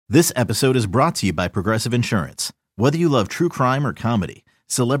This episode is brought to you by Progressive Insurance. Whether you love true crime or comedy,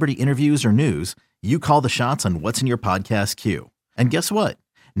 celebrity interviews or news, you call the shots on what's in your podcast queue. And guess what?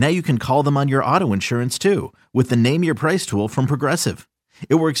 Now you can call them on your auto insurance too with the Name Your Price tool from Progressive.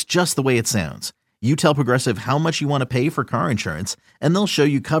 It works just the way it sounds. You tell Progressive how much you want to pay for car insurance, and they'll show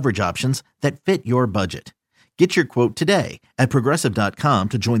you coverage options that fit your budget. Get your quote today at Progressive.com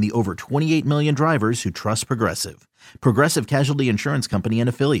to join the over 28 million drivers who trust Progressive. Progressive Casualty Insurance Company and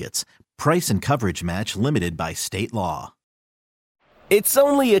Affiliates. Price and coverage match limited by state law. It's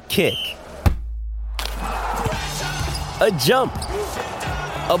only a kick, a jump,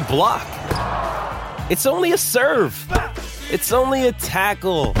 a block. It's only a serve. It's only a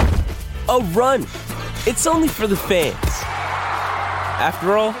tackle, a run. It's only for the fans.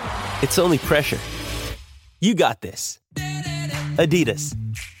 After all, it's only pressure. You got this. Adidas.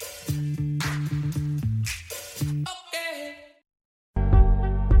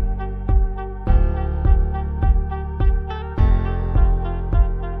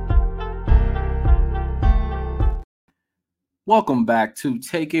 Welcome back to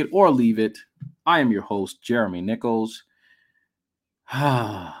Take It or Leave It. I am your host, Jeremy Nichols.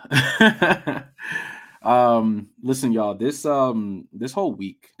 Listen, y'all, this whole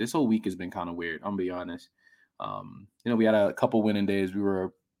week has been kind of weird. I'm gonna be honest. We had a couple winning days. We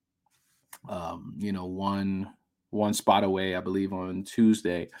were, one spot away, I believe, on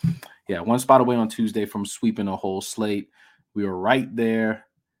Tuesday. Yeah, one spot away on Tuesday from sweeping a whole slate. We were right there.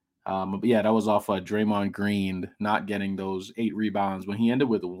 But yeah, that was off Draymond Green not getting those 8 rebounds when he ended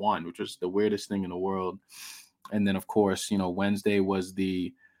with 1, which was the weirdest thing in the world. And then, of course, Wednesday was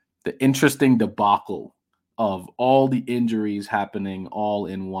the interesting debacle of all the injuries happening all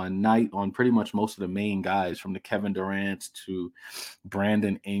in one night on pretty much most of the main guys, from the Kevin Durant to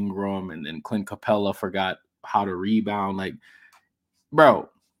Brandon Ingram, and then Clint Capella forgot how to rebound. Like, bro,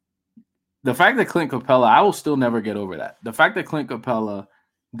 the fact that Clint Capella, I will still never get over that. The fact that Clint Capella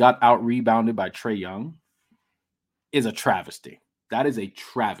got out-rebounded by Trae Young is a travesty. That is a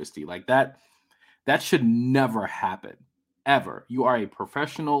travesty. Like, that should never happen, ever. You are a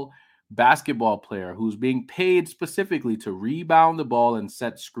professional basketball player who's being paid specifically to rebound the ball and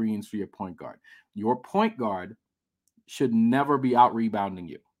set screens for your point guard. Your point guard should never be out-rebounding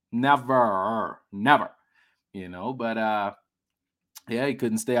you. Never. But he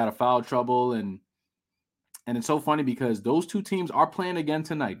couldn't stay out of foul trouble, and it's so funny because those two teams are playing again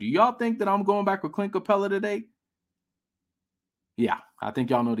tonight. Do y'all think that I'm going back with Clint Capella today? Yeah, I think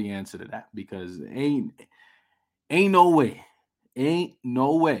y'all know the answer to that, because ain't no way. Ain't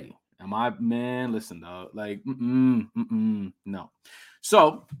no way. Am I, man, listen, dog. Like, no.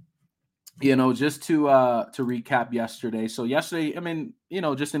 So, just to recap yesterday. So yesterday,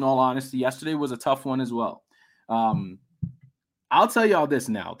 just in all honesty, yesterday was a tough one as well. I'll tell y'all this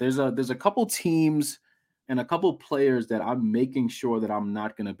now. There's a couple teams and a couple players that I'm making sure that I'm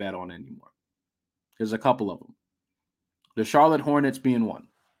not going to bet on anymore. There's a couple of them. The Charlotte Hornets being one,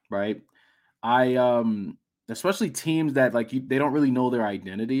 right? Especially teams that they don't really know their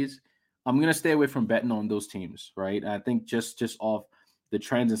identities. I'm going to stay away from betting on those teams, right? I think just off the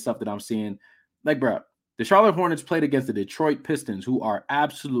trends and stuff that I'm seeing, bro, the Charlotte Hornets played against the Detroit Pistons, who are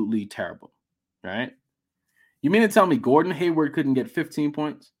absolutely terrible, right? You mean to tell me Gordon Hayward couldn't get 15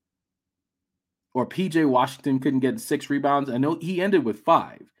 points? Or PJ Washington couldn't get 6 rebounds? I know he ended with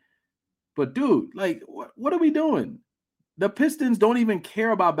 5. But, dude, what are we doing? The Pistons don't even care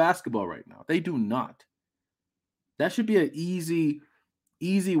about basketball right now. They do not. That should be an easy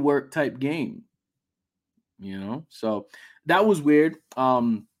work type game. So that was weird.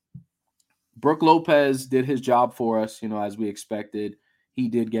 Brook Lopez did his job for us, as we expected. He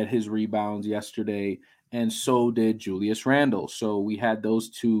did get his rebounds yesterday, and so did Julius Randle. So we had those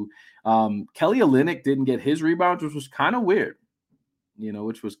two. Kelly Olynyk didn't get his rebounds, which was kind of weird,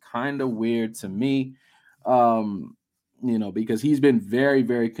 to me, because he's been very,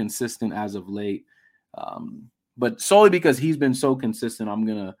 very consistent as of late. But solely because he's been so consistent, I'm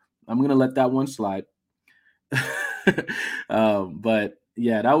gonna let that one slide. But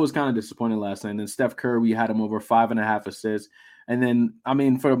yeah, that was kind of disappointing last night. And then Steph Curry, we had him over 5.5 assists. And then,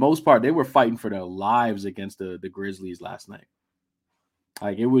 for the most part, they were fighting for their lives against the Grizzlies last night.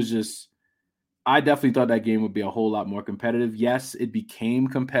 It was just, I definitely thought that game would be a whole lot more competitive. Yes, it became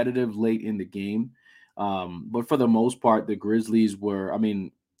competitive late in the game. But for the most part, the Grizzlies were,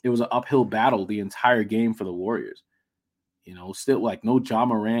 it was an uphill battle the entire game for the Warriors. Still no Ja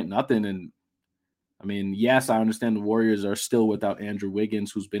Morant, nothing. And yes, I understand the Warriors are still without Andrew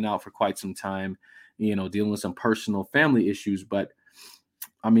Wiggins, who's been out for quite some time, dealing with some personal family issues. But,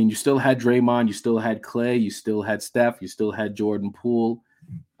 you still had Draymond, you still had Clay, you still had Steph, you still had Jordan Poole.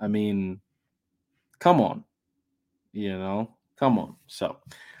 I mean, come on. Come on. So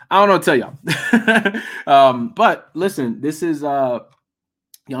I don't know what to tell y'all. But listen, this is y'all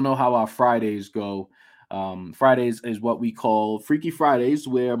know how our Fridays go. Fridays is what we call Freaky Fridays,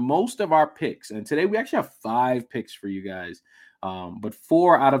 where most of our picks, and today we actually have 5 picks for you guys. But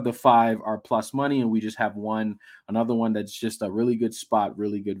 4 out of the 5 are plus money, and we just have another one that's just a really good spot,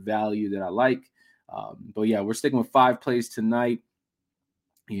 really good value that I like. But yeah, we're sticking with 5 plays tonight.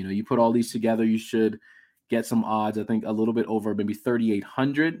 You put all these together, you should get some odds. I think a little bit over maybe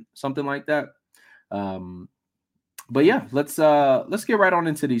 3,800, something like that. But yeah, let's get right on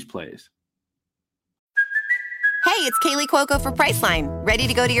into these plays. Hey, it's Kaylee Cuoco for Priceline. Ready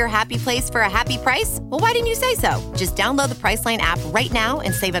to go to your happy place for a happy price? Well, why didn't you say so? Just download the Priceline app right now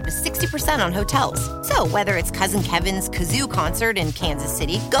and save up to 60% on hotels. So whether it's Cousin Kevin's Kazoo Concert in Kansas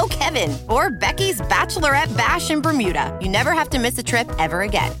City, go Kevin, or Becky's Bachelorette Bash in Bermuda, you never have to miss a trip ever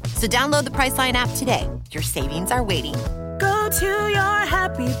again. So download the Priceline app today. Your savings are waiting. Go to your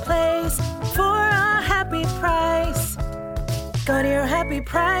happy place for a happy price. Go to your happy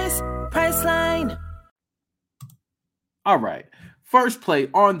price, Priceline. All right. First play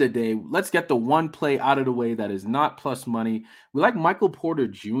on the day. Let's get the one play out of the way that is not plus money. We like Michael Porter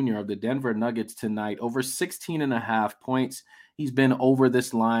Jr. of the Denver Nuggets tonight, over 16.5 points. He's been over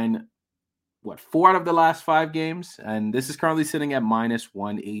this line, 4 out of the last 5 games? And this is currently sitting at minus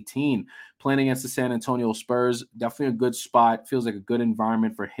 118. Playing against the San Antonio Spurs, definitely a good spot. Feels like a good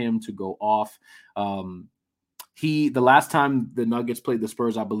environment for him to go off. The last time the Nuggets played the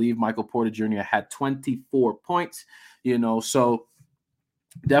Spurs, I believe Michael Porter Jr. had 24 points. So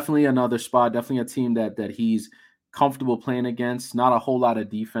definitely another spot, definitely a team that he's comfortable playing against. Not a whole lot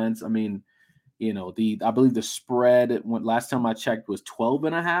of defense. I mean, I believe the spread last time I checked was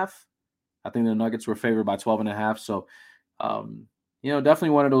 12.5. I think the Nuggets were favored by 12.5. So,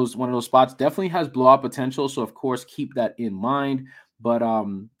 definitely one of those spots. Definitely has blowout potential. So of course, keep that in mind. But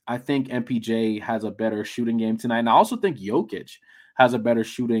I think MPJ has a better shooting game tonight, and I also think Jokic has a better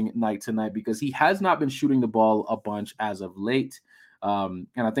shooting night tonight because he has not been shooting the ball a bunch as of late. And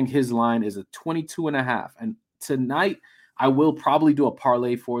I think his line is a 22.5. And tonight, I will probably do a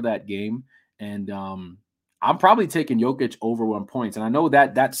parlay for that game. And I'm probably taking Jokic over 1 point. And I know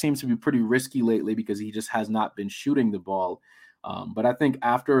that seems to be pretty risky lately because he just has not been shooting the ball. But I think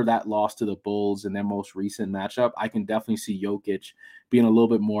after that loss to the Bulls in their most recent matchup, I can definitely see Jokic being a little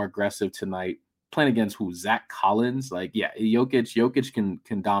bit more aggressive tonight. Playing against Zach Collins, Jokic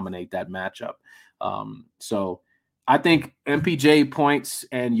can dominate that matchup. So I think MPJ points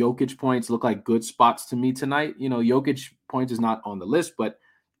and Jokic points look like good spots to me tonight. Jokic points is not on the list, but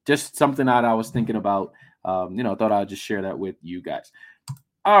just something that I was thinking about. Thought I'd just share that with you guys.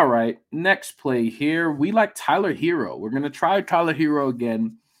 All right, next play here. We like Tyler Hero. We're going to try Tyler Hero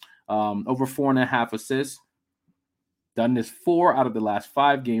again, over 4.5 assists. Done this 4 out of the last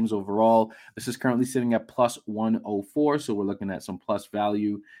 5 games overall. This is currently sitting at plus 104, so we're looking at some plus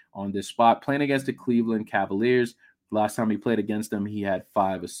value on this spot. Playing against the Cleveland Cavaliers. Last time he played against them, he had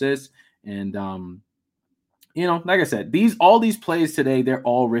 5 assists. And, like I said, all these plays today, they're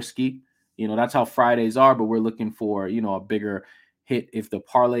all risky. That's how Fridays are, but we're looking for, a bigger hit if the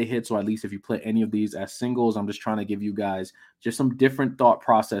parlay hits, or at least if you play any of these as singles. I'm just trying to give you guys just some different thought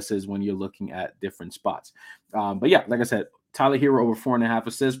processes when you're looking at different spots. But yeah, like I said, Tyler Hero over 4.5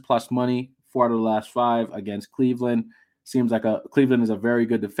 assists plus money, 4 out of the last 5 against Cleveland. Seems like Cleveland is a very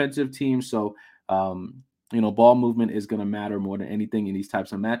good defensive team. So, ball movement is going to matter more than anything in these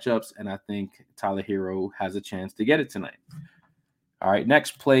types of matchups. And I think Tyler Hero has a chance to get it tonight. All right,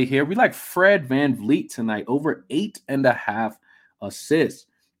 next play here. We like Fred VanVleet tonight, over 8.5 assists.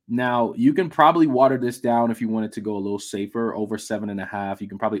 Now, you can probably water this down if you wanted to go a little safer, over 7.5. You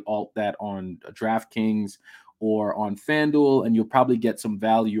can probably alt that on DraftKings or on FanDuel, and you'll probably get some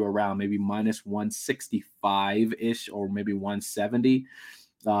value around maybe minus 165-ish or maybe 170.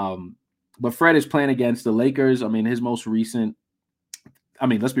 But Fred is playing against the Lakers. I mean, his most recent –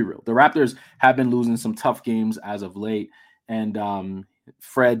 let's be real. The Raptors have been losing some tough games as of late, and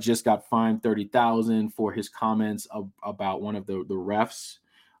Fred just got fined $30,000 for his comments about one of the refs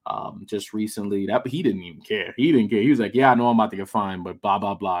just recently. That he didn't even care. He didn't care. He was like, "Yeah, I know I'm about to get fined, but blah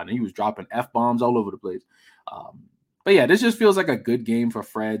blah blah." And he was dropping F-bombs all over the place. But yeah, this just feels like a good game for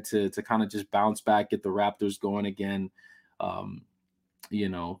Fred to kind of just bounce back, get the Raptors going again.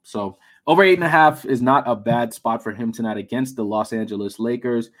 So over 8.5 is not a bad spot for him tonight against the Los Angeles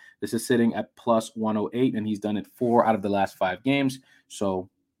Lakers. This is sitting at plus 108, and he's done it 4 out of the last 5 games. So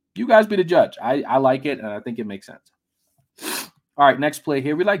you guys be the judge. I like it, and I think it makes sense. All right, next play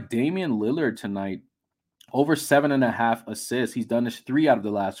here. We like Damian Lillard tonight, over 7.5 assists. He's done this 3 out of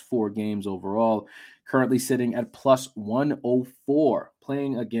the last 4 games overall. Currently sitting at plus 104,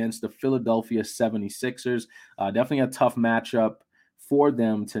 playing against the Philadelphia 76ers. Definitely a tough matchup for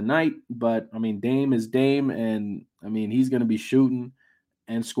them tonight. But, I mean, Dame is Dame, and, I mean, he's going to be shooting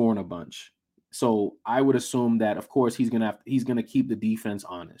and scoring a bunch. So I would assume that, of course, he's going to keep the defense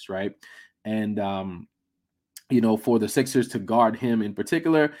honest, right? And, for the Sixers to guard him in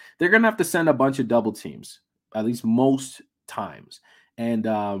particular, they're going to have to send a bunch of double teams, at least most times. And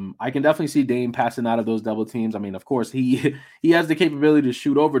I can definitely see Dame passing out of those double teams. I mean, of course, he has the capability to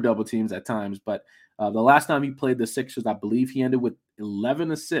shoot over double teams at times. But the last time he played the Sixers, I believe he ended with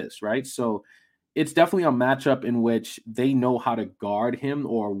 11 assists, right? So it's definitely a matchup in which they know how to guard him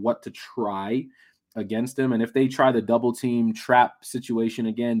or what to try against him. And if they try the double team trap situation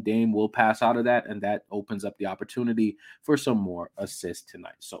again, Dame will pass out of that, and that opens up the opportunity for some more assists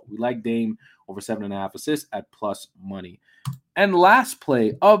tonight. So we like Dame over 7.5 assists at plus money. And last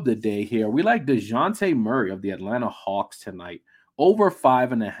play of the day here, we like DeJounte Murray of the Atlanta Hawks tonight, over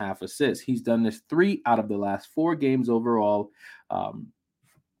 5.5 assists. He's done this 3 out of the last 4 games overall.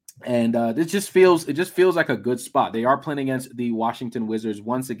 And it just feels like a good spot. They are playing against the Washington Wizards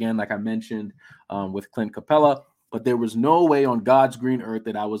once again, like I mentioned, with Clint Capella. But there was no way on God's green earth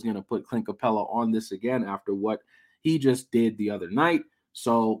that I was going to put Clint Capella on this again after what he just did the other night.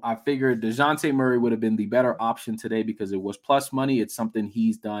 So I figured DeJounte Murray would have been the better option today because it was plus money. It's something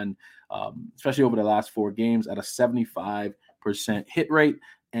he's done, especially over the last 4 games, at a 75% hit rate.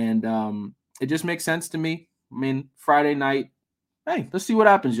 And it just makes sense to me. I mean, Friday night, hey, let's see what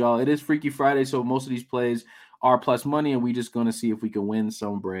happens, y'all. It is Freaky Friday, so most of these plays are plus money, and we're just going to see if we can win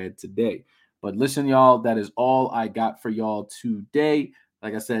some bread today. But listen, y'all, that is all I got for y'all today.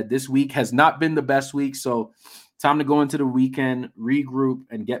 Like I said, this week has not been the best week, so time to go into the weekend, regroup,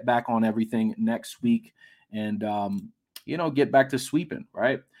 and get back on everything next week and, get back to sweeping,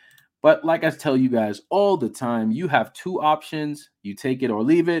 right? But like I tell you guys all the time, you have 2 options. You take it or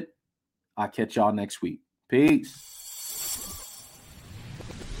leave it. I'll catch y'all next week. Peace.